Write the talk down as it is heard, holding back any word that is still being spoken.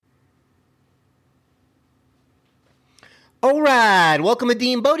All right, welcome to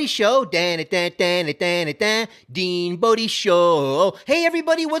Dean Bodie Show. Dean Bodie Show. Hey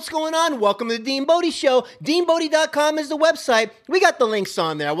everybody, what's going on? Welcome to the Dean Bodie Show. DeanBodie.com is the website. We got the links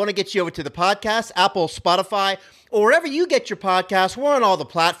on there. I want to get you over to the podcast, Apple, Spotify, or wherever you get your podcasts. We're on all the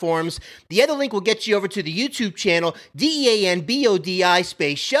platforms. The other link will get you over to the YouTube channel, DeanBodi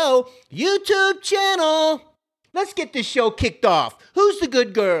space show, YouTube channel. Let's get this show kicked off. Who's the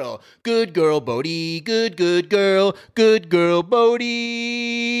good girl? Good girl Bodie, good girl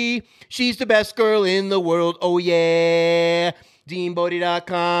Bodie. She's the best girl in the world, oh yeah.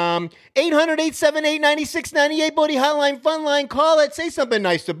 DeanBodie.com, 800-878-9698, Bodie Hotline, Fun Line, call it, say something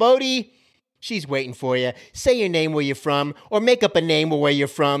nice to Bodie. She's waiting for you. Say your name, where you're from, or make up a name where you're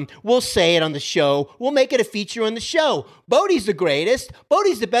from. We'll say it on the show. We'll make it a feature on the show. Bodie's the greatest.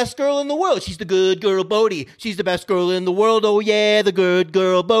 Bodie's the best girl in the world. She's the good girl, Bodie. She's the best girl in the world. Oh, yeah, the good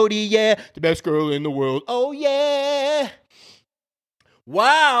girl, Bodie. Yeah, the best girl in the world. Oh, yeah.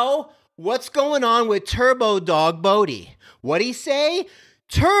 Wow, what's going on with Turbo Dog Bodie? What'd he say?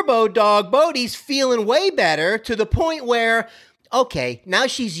 Turbo Dog Bodie's feeling way better to the point where... okay, now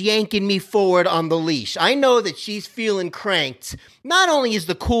she's yanking me forward on the leash. I know that she's feeling cranked. Not only is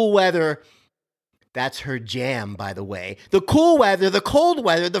the cool weather, that's her jam, by the way. The cool weather, the cold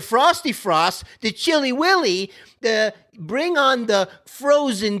weather, the frosty frost, the chilly willy, the bring on the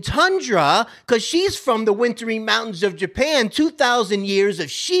frozen tundra, because she's from the wintry mountains of Japan. 2,000 years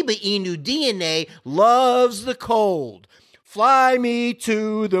of Shiba Inu DNA, loves the cold. Fly me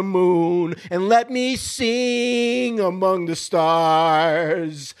to the moon and let me sing among the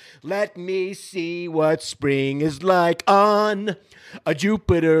stars. Let me see what spring is like on a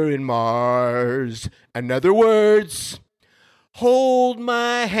Jupiter and Mars. In other words, hold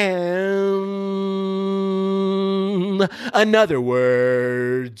my hand. In other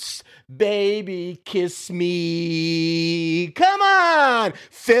words, baby, kiss me. Come on!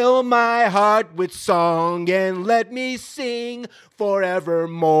 Fill my heart with song and let me sing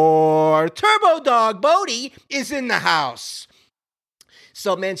forevermore. Turbo Dog Bodie is in the house.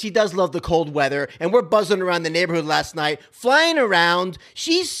 So, man, she does love the cold weather, and we're buzzing around the neighborhood last night, flying around.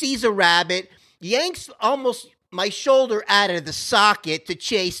 She sees a rabbit, yanks almost my shoulder out of the socket to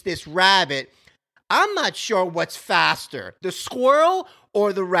chase this rabbit. I'm not sure what's faster, the squirrel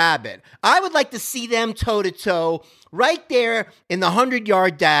or the rabbit. I would like to see them toe-to-toe right there in the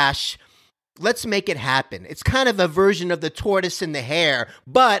 100-yard dash. Let's make it happen. It's kind of a version of the tortoise and the hare,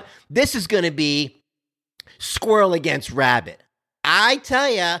 but this is going to be squirrel against rabbit. I tell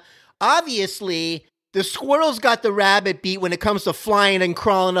ya, obviously, the squirrel's got the rabbit beat when it comes to flying and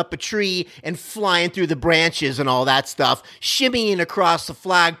crawling up a tree and flying through the branches and all that stuff, shimmying across the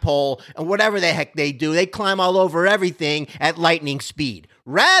flagpole and whatever the heck they do. They climb all over everything at lightning speed.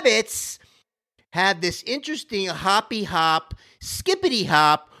 Rabbits have this interesting hoppy hop, skippity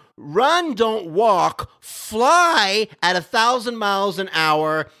hop, run, don't walk, fly at 1,000 miles an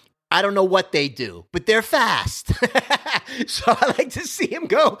hour. I don't know what they do, but they're fast. So I like to see them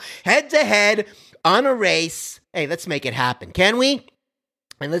go head to head on a race. Hey, let's make it happen, can we?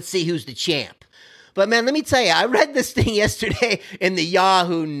 And let's see who's the champ. But man, let me tell you, I read this thing yesterday in the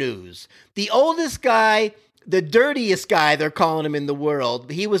Yahoo News. The oldest guy, the dirtiest guy, they're calling him in the world.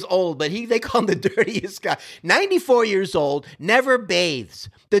 He was old, but they call him the dirtiest guy. 94 years old, never bathes.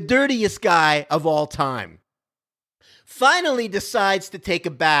 The dirtiest guy of all time. Finally decides to take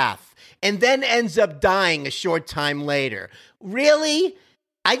a bath and then ends up dying a short time later. Really?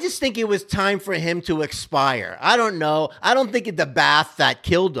 I just think it was time for him to expire. I don't know. I don't think it's the bath that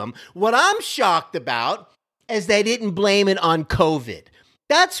killed him. What I'm shocked about is they didn't blame it on COVID.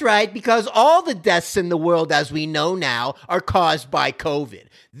 That's right, because all the deaths in the world, as we know now, are caused by COVID.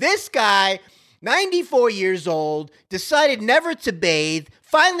 This guy, 94 years old, decided never to bathe,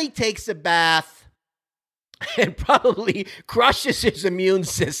 finally takes a bath, and probably crushes his immune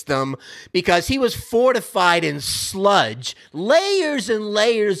system because he was fortified in sludge. Layers and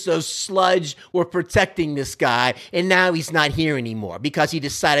layers of sludge were protecting this guy, and now he's not here anymore because he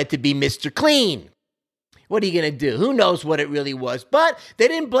decided to be Mr. Clean. What are you going to do? Who knows what it really was? But they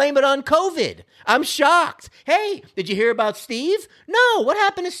didn't blame it on COVID. I'm shocked. Hey, did you hear about Steve? No, what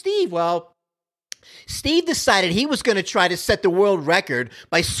happened to Steve? Well, Steve decided he was going to try to set the world record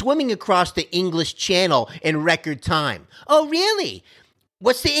by swimming across the English Channel in record time. Oh, really?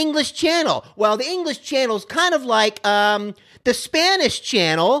 What's the English Channel? Well, the English Channel is kind of like the Spanish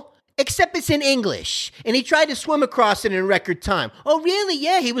Channel, except it's in English. And he tried to swim across it in record time. Oh, really?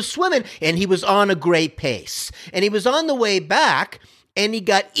 Yeah, he was swimming, and he was on a great pace. And he was on the way back, and he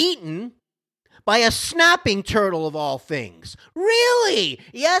got eaten by a snapping turtle of all things. Really?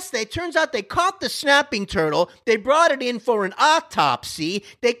 Yes, it turns out they caught the snapping turtle. They brought it in for an autopsy.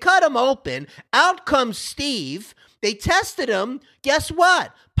 They cut him open. Out comes Steve. They tested him. Guess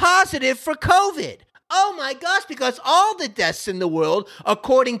what? Positive for COVID. Oh my gosh, because all the deaths in the world,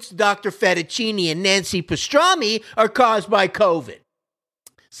 according to Dr. Fettuccini and Nancy Pastrami, are caused by COVID.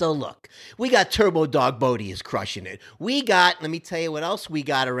 So look, we got Turbo Dog Bodie is crushing it. Let me tell you what else we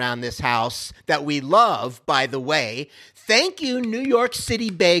got around this house that we love, by the way. Thank you, New York City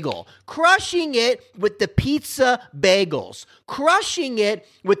Bagel. Crushing it with the pizza bagels. Crushing it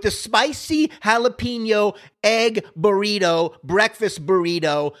with the spicy jalapeno egg burrito, breakfast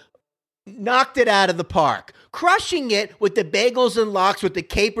burrito. Knocked it out of the park. Crushing it with the bagels and lox with the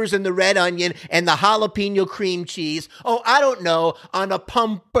capers and the red onion and the jalapeno cream cheese. Oh, I don't know, on a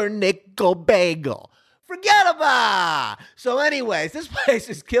pumpernickel bagel. Forget about it. So anyways, this place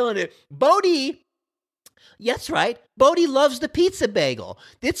is killing it. Bodie, that's right, Bodie loves the pizza bagel.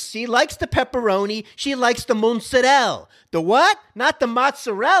 She likes the pepperoni. She likes the mozzarella. The what? Not the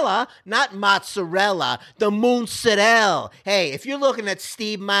mozzarella. Not mozzarella. The mozzarella. Hey, if you're looking at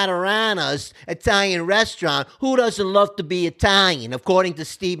Steve Maturana's Italian restaurant, who doesn't love to be Italian? According to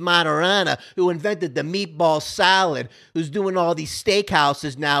Steve Maturana, who invented the meatball salad, who's doing all these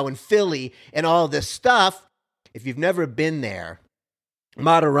steakhouses now in Philly and all this stuff. If you've never been there,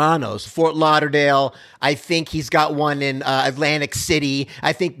 Maturano's, Fort Lauderdale. I think he's got one in Atlantic City.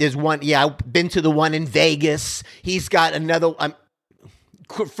 I think there's one. Yeah, I've been to the one in Vegas. He's got another.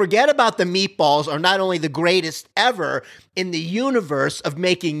 Forget about the meatballs are not only the greatest ever in the universe of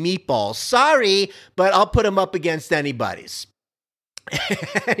making meatballs. Sorry, but I'll put them up against anybody's.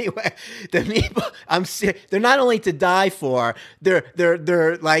 Anyway, the meatball. They're not only to die for.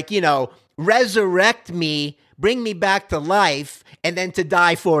 They're like, resurrect me. Bring me back to life, and then to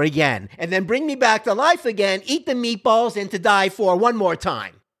die for again. And then bring me back to life again, eat the meatballs, and to die for one more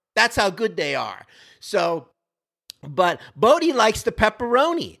time. That's how good they are. So, but Bodie likes the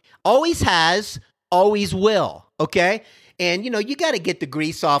pepperoni. Always has, always will, okay? And, you got to get the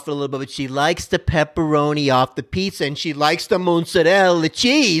grease off it a little bit, but she likes the pepperoni off the pizza, and she likes the mozzarella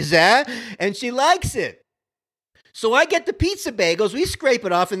cheese, and she likes it. So I get the pizza bagels, we scrape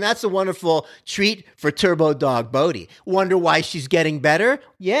it off, and that's a wonderful treat for Turbo Dog Bodie. Wonder why she's getting better?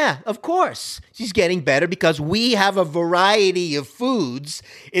 Yeah, of course. She's getting better because we have a variety of foods.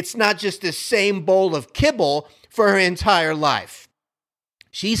 It's not just the same bowl of kibble for her entire life.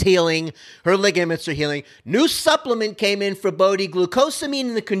 She's healing. Her ligaments are healing. New supplement came in for Bodie, glucosamine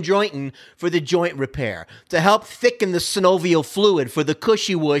and the chondroitin for the joint repair to help thicken the synovial fluid for the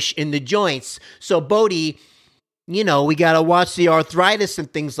cushy whoosh in the joints. So Bodie, we got to watch the arthritis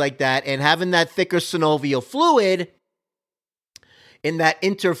and things like that. And having that thicker synovial fluid in that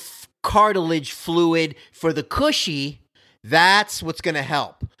intercartilage fluid for the cushy, that's what's going to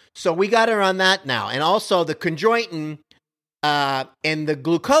help. So we got her on that now. And also the chondroitin and the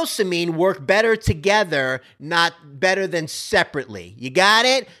glucosamine work better together, not better than separately. You got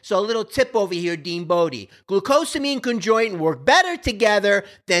it? So a little tip over here, Dean Bodie. Glucosamine, chondroitin work better together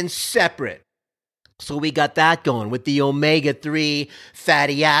than separate. So we got that going with the omega-3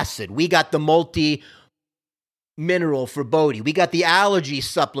 fatty acid. We got the multi-mineral for Bodie. We got the allergy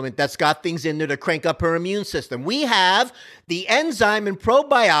supplement that's got things in there to crank up her immune system. We have the enzyme and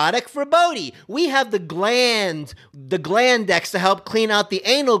probiotic for Bodie. We have the Glandex to help clean out the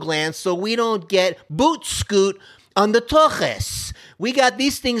anal glands so we don't get boot scoot on the toches. We got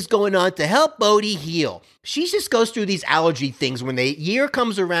these things going on to help Bodie heal. She just goes through these allergy things when the year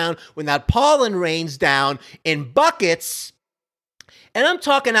comes around, when that pollen rains down in buckets. And I'm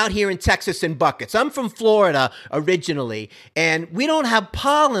talking out here in Texas in buckets. I'm from Florida originally, and we don't have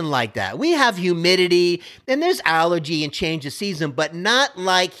pollen like that. We have humidity, and there's allergy and change of season, but not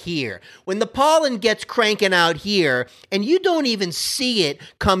like here. When the pollen gets cranking out here, and you don't even see it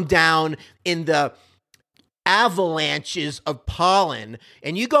come down in the avalanches of pollen,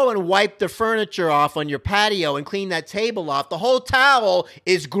 and you go and wipe the furniture off on your patio and clean that table off, the whole towel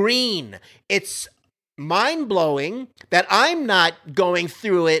is green. It's mind-blowing that I'm not going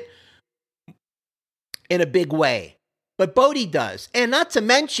through it in a big way, but Bodie does. And not to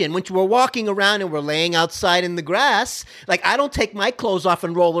mention, when we're walking around and we're laying outside in the grass, like I don't take my clothes off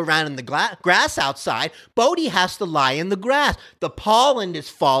and roll around in the grass outside. Bodie has to lie in the grass. The pollen is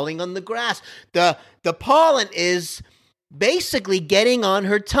falling on the grass. The pollen is basically getting on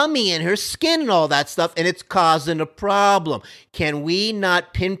her tummy and her skin and all that stuff, and it's causing a problem. Can we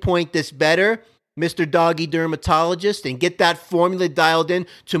not pinpoint this better, Mr. Doggy Dermatologist, and get that formula dialed in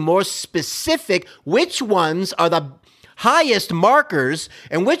to more specific which ones are the highest markers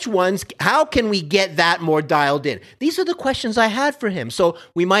and which ones, how can we get that more dialed in? These are the questions I had for him. So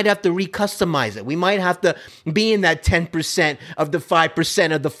we might have to recustomize it. We might have to be in that 10% of the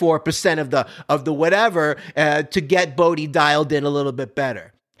 5% of the 4% of the whatever to get Bodhi dialed in a little bit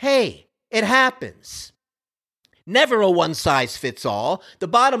better. Hey, it happens. Never a one-size-fits-all. The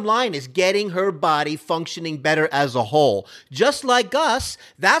bottom line is getting her body functioning better as a whole. Just like us,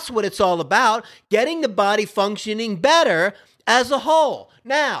 that's what it's all about, getting the body functioning better as a whole.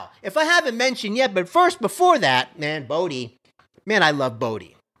 Now, if I haven't mentioned yet, but first, before that, Bodhi, I love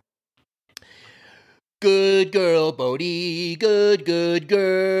Bodhi. Good girl, Bodhi, good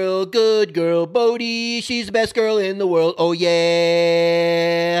girl, Bodhi. She's the best girl in the world, oh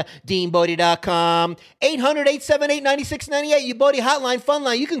yeah. DeanBodhi.com, 800-878-9698, your Bodhi hotline, fun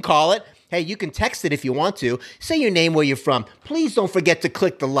line, you can call it. Hey, you can text it if you want to. Say your name, where you're from. Please don't forget to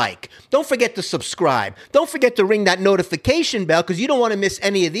click the like. Don't forget to subscribe. Don't forget to ring that notification bell because you don't want to miss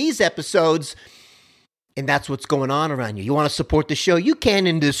any of these episodes. And that's what's going on around you. You want to support the show? You can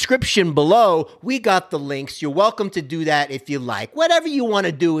in the description below. We got the links. You're welcome to do that if you like. Whatever you want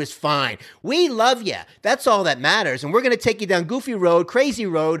to do is fine. We love you. That's all that matters. And we're going to take you down Goofy Road, Crazy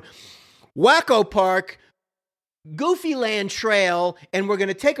Road, Wacko Park, Goofy Land Trail, and we're going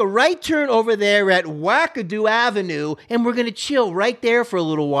to take a right turn over there at Wackadoo Avenue, and we're going to chill right there for a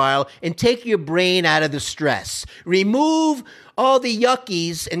little while and take your brain out of the stress. Remove all the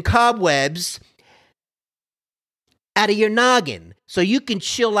yuckies and cobwebs out of your noggin so you can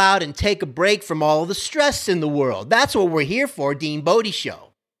chill out and take a break from all the stress in the world. That's what we're here for, Dean Bodhi Show.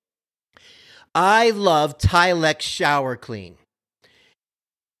 I love Tilex Shower Clean.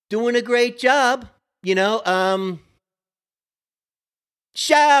 Doing a great job,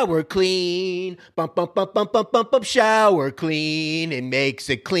 shower clean, bump, bump, bump, bump, bump, bump, bump, shower clean. It makes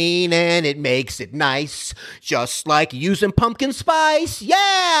it clean and it makes it nice, just like using pumpkin spice,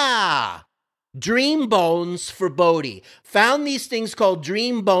 yeah! Dream Bones for Bodhi. Found these things called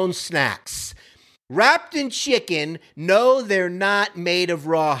Dream Bone snacks. Wrapped in chicken, no, they're not made of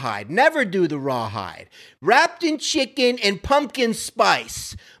rawhide. Never do the rawhide. Wrapped in chicken and pumpkin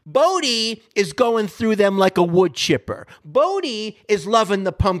spice. Bodhi is going through them like a wood chipper. Bodhi is loving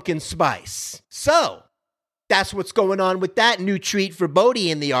the pumpkin spice. So, that's what's going on with that new treat for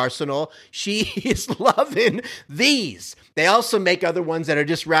Bodhi in the arsenal. She is loving these. They also make other ones that are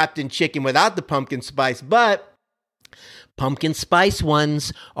just wrapped in chicken without the pumpkin spice, but pumpkin spice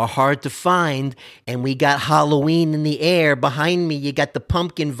ones are hard to find, and we got Halloween in the air. Behind me, you got the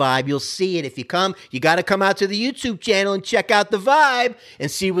pumpkin vibe. You'll see it if you come. You got to come out to the YouTube channel and check out the vibe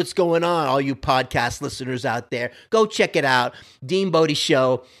and see what's going on, all you podcast listeners out there. Go check it out, Dean Bodhi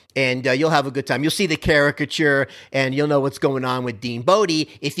Show. And you'll have a good time. You'll see the caricature, and you'll know what's going on with Dean Bodhi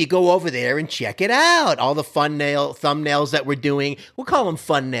if you go over there and check it out. All the thumbnails that we're doing, we'll call them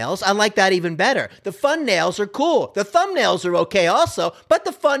fun nails. I like that even better. The fun nails are cool. The thumbnails are okay also, but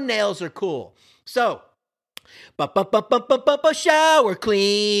the fun nails are cool. So, shower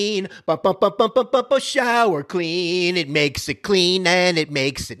clean, shower clean. It makes it clean and it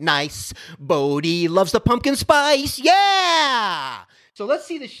makes it nice. Bodhi loves the pumpkin spice, yeah! So let's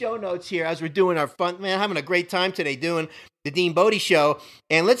see the show notes here as we're doing our fun, having a great time today doing the Dean Bodhi Show.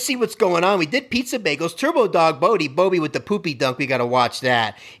 And let's see what's going on. We did pizza bagels, Turbo Dog Bodhi with the poopy dunk. We got to watch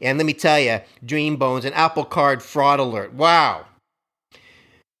that. And let me tell you, Dream Bones and Apple Card fraud alert. Wow.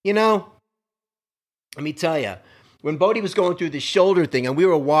 Let me tell you, when Bodhi was going through the shoulder thing and we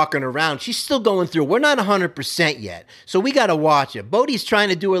were walking around, she's still going through. We're not 100% yet, so we got to watch it. Bodhi's trying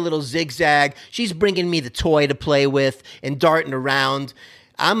to do her little zigzag. She's bringing me the toy to play with and darting around.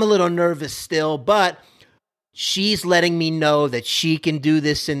 I'm a little nervous still, but she's letting me know that she can do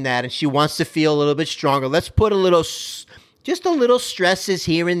this and that, and she wants to feel a little bit stronger. Let's put just a little stresses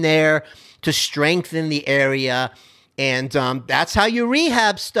here and there to strengthen the area. And that's how you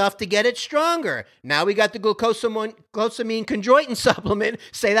rehab stuff to get it stronger. Now we got the glucosamine chondroitin supplement.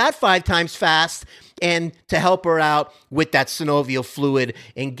 Say that 5 times fast. And to help her out with that synovial fluid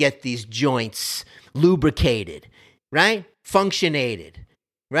and get these joints lubricated, right? Functionated,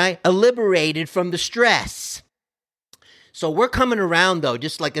 right? Liberated from the stress. So we're coming around, though,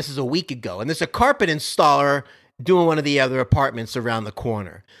 just like this is a week ago. And there's a carpet installer doing one of the other apartments around the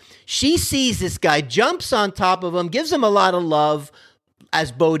corner. She sees this guy, jumps on top of him, gives him a lot of love,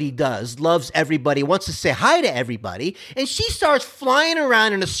 as Bodhi does, loves everybody, wants to say hi to everybody, and she starts flying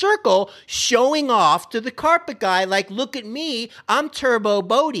around in a circle, showing off to the carpet guy, like, look at me, I'm Turbo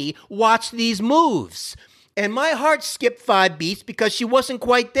Bodhi, watch these moves. And my heart skipped 5 beats because she wasn't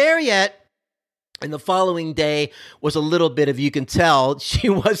quite there yet. And the following day was a little bit of, you can tell, she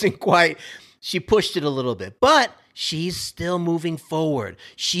pushed it a little bit. But she's still moving forward.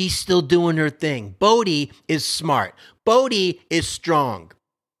 She's still doing her thing. Bodhi is smart. Bodhi is strong.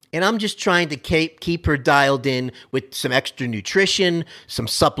 And I'm just trying to keep her dialed in with some extra nutrition, some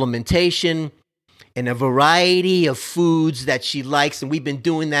supplementation, and a variety of foods that she likes. And we've been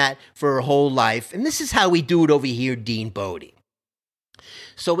doing that for her whole life. And this is how we do it over here, Dean Bodhi.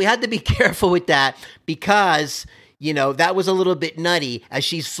 So we had to be careful with that because, that was a little bit nutty as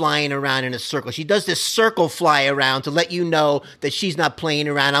she's flying around in a circle. She does this circle fly around to let you know that she's not playing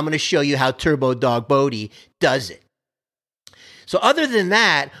around. I'm going to show you how Turbo Dog Bodhi does it. So other than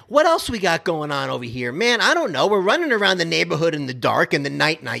that, what else we got going on over here? Man, I don't know. We're running around the neighborhood in the dark in the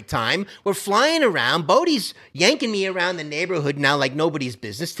nighttime. We're flying around. Bodhi's yanking me around the neighborhood now like nobody's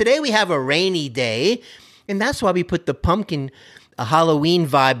business. Today we have a rainy day, and that's why we put the pumpkin Halloween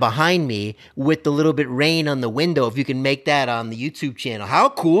vibe behind me with the little bit rain on the window, if you can make that on the YouTube channel. How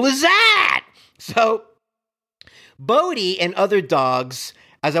cool is that? So Bodhi and other dogs,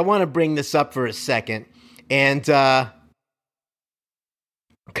 as I want to bring this up for a second, and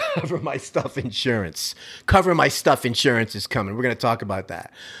Cover My Stuff insurance. Cover My Stuff insurance is coming. We're going to talk about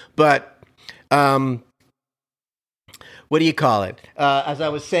that. But what do you call it? As I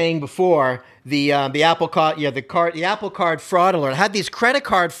was saying before, the Apple Card, the Apple Card fraud alert. I had these credit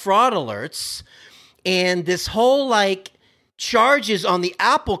card fraud alerts, and this whole charges on the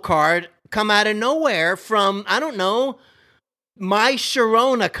Apple Card come out of nowhere from, I don't know, My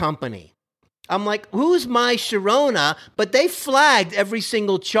Sharona company. I'm like, who's My Sharona? But they flagged every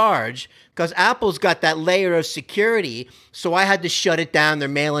single charge because Apple's got that layer of security. So I had to shut it down. They're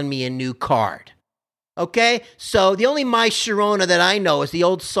mailing me a new card. Okay? So the only My Sharona that I know is the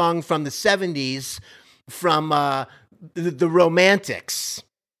old song from the 70s from the Romantics.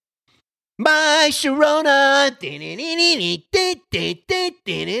 My Sharona.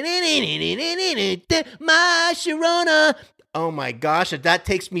 My Sharona. Oh my gosh, that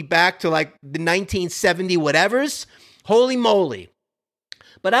takes me back to the 1970 whatevers. Holy moly.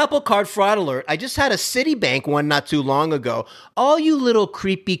 But Apple Card fraud alert, I just had a Citibank one not too long ago. All you little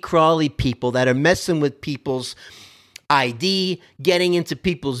creepy crawly people that are messing with people's ID, getting into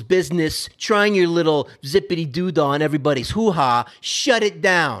people's business, trying your little zippity doodah on everybody's hoo-ha, shut it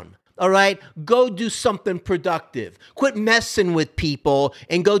down. All right, go do something productive. Quit messing with people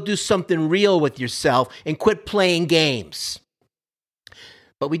and go do something real with yourself and quit playing games.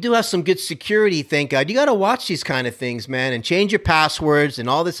 But we do have some good security, thank God. You got to watch these kind of things, man, and change your passwords and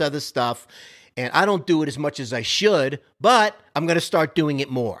all this other stuff. And I don't do it as much as I should, but I'm going to start doing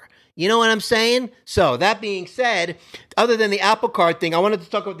it more. You know what I'm saying? So that being said, other than the Apple Card thing, I wanted to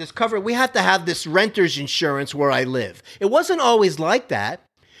talk about this cover. We have to have this renter's insurance where I live. It wasn't always like that.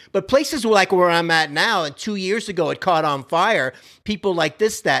 But places like where I'm at now, and 2 years ago it caught on fire, people like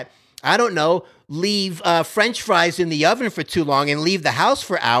this that, I don't know, leave French fries in the oven for too long and leave the house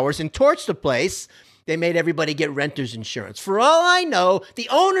for hours and torch the place. They made everybody get renter's insurance. For all I know, the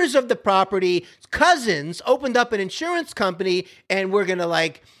owners of the property, cousins, opened up an insurance company, and we're going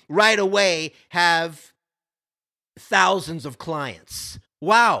to right away have thousands of clients.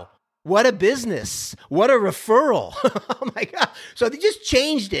 Wow. What a business. What a referral. Oh my God. So they just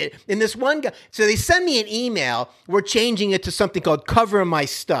changed it. And this one guy, so they send me an email. We're changing it to something called Cover My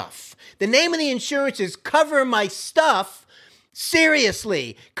Stuff. The name of the insurance is Cover My Stuff.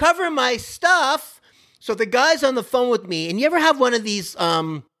 Seriously, Cover My Stuff. So the guy's on the phone with me, and you ever have one of these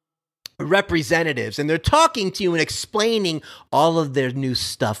representatives, and they're talking to you and explaining all of their new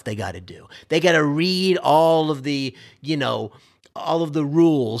stuff they got to do. They got to read all of the, all of the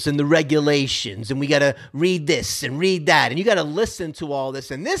rules and the regulations, and we got to read this and read that, and you got to listen to all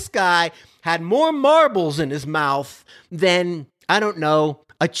this. And this guy had more marbles in his mouth than, I don't know,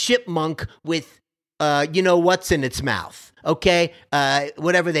 a chipmunk with, what's in its mouth. Okay,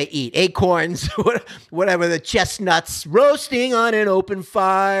 whatever they eat, acorns, whatever, the chestnuts roasting on an open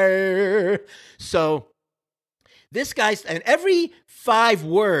fire. So this guy's, and every 5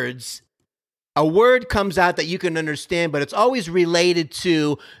 words, a word comes out that you can understand, but it's always related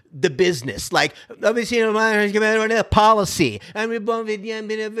to the business. Like, let me see, policy,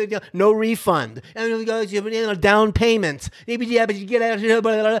 no refund, down payment, and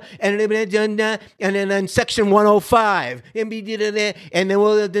then section 105, and then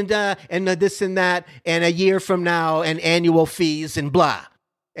we'll, and this and that, and a year from now, and annual fees and blah.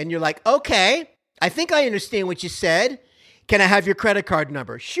 And you're like, okay, I think I understand what you said. Can I have your credit card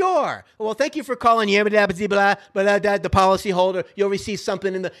number? Sure. Well, thank you for calling. The policy holder. You'll receive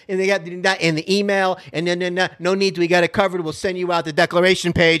something in the email, and then no need. We got it covered. We'll send you out the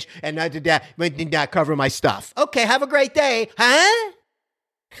declaration page, and cover my stuff. Okay. Have a great day, huh?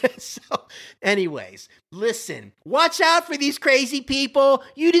 So, anyways, listen, watch out for these crazy people.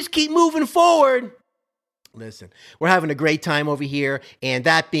 You just keep moving forward. Listen, we're having a great time over here. And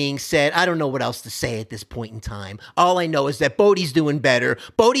that being said, I don't know what else to say at this point in time. All I know is that Bodhi's doing better.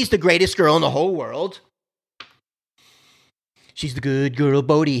 Bodhi's the greatest girl in the whole world. She's the good girl,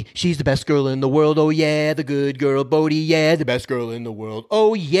 Bodhi. She's the best girl in the world. Oh, yeah, the good girl, Bodhi. Yeah, the best girl in the world.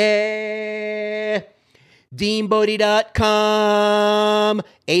 Oh, yeah. DeanBodhi.com,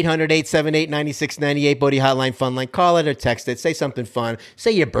 800-878-9698, Bodhi Hotline, Fun Line. Call it or text it. Say something fun.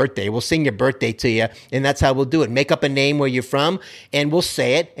 Say your birthday. We'll sing your birthday to you, and that's how we'll do it. Make up a name where you're from, and we'll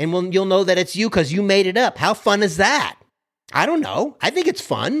say it, and you'll know that it's you because you made it up. How fun is that? I don't know. I think it's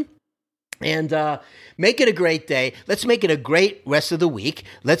fun. And make it a great day. Let's make it a great rest of the week.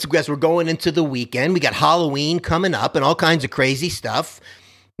 As we're going into the weekend. We got Halloween coming up and all kinds of crazy stuff.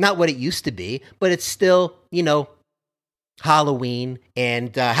 Not what it used to be, but it's still, Halloween.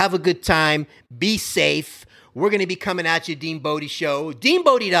 And have a good time. Be safe. We're going to be coming at you, Dean Bodhi Show.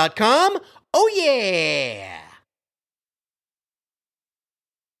 DeanBodhi.com. Oh, yeah.